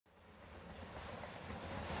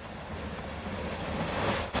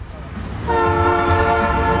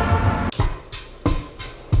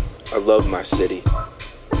love my city,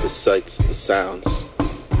 the sights, the sounds.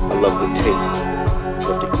 I love the taste.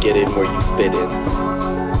 You have to get in where you fit in.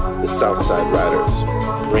 The Southside Riders,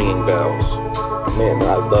 ringing bells. Man,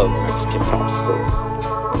 I love Mexican popsicles.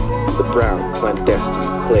 The brown,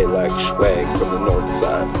 clandestine, clay-like swag from the north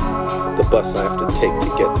side. The bus I have to take to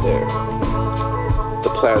get there.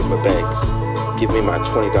 The plasma banks. Give me my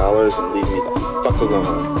 $20 and leave me the fuck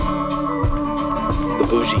alone. The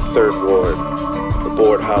bougie third ward. The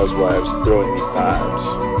bored housewives throwing me vibes.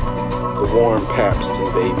 The warm Pabst in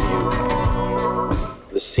Bayview.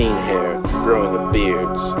 The scene hair, the growing of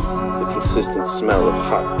beards. The consistent smell of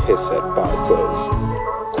hot piss at bar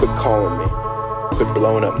close. Quit calling me. Quit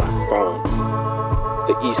blowing up my phone.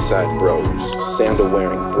 The East Side bros,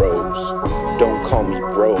 sandal-wearing bros. Don't call me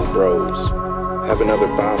bros. Have another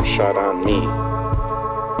bomb shot on me.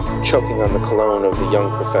 Choking on the cologne of the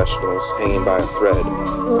young professionals hanging by a thread.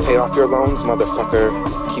 Pay off your loans, motherfucker.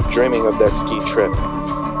 Keep dreaming of that ski trip.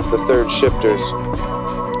 The third shifters,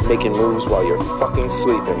 making moves while you're fucking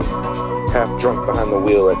sleeping. Half drunk behind the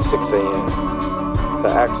wheel at 6 a.m. The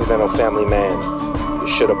accidental family man. You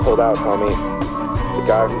should have pulled out, homie. The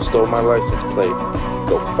guy who stole my license plate.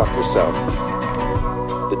 Go fuck yourself.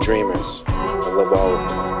 The dreamers. I love all of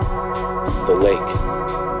them. The lake.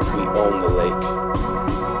 We own the lake.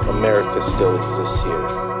 America still exists here.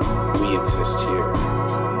 We exist here.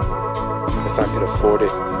 If I could afford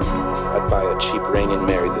it, I'd buy a cheap ring and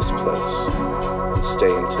marry this place. And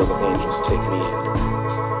stay until the angels take me in.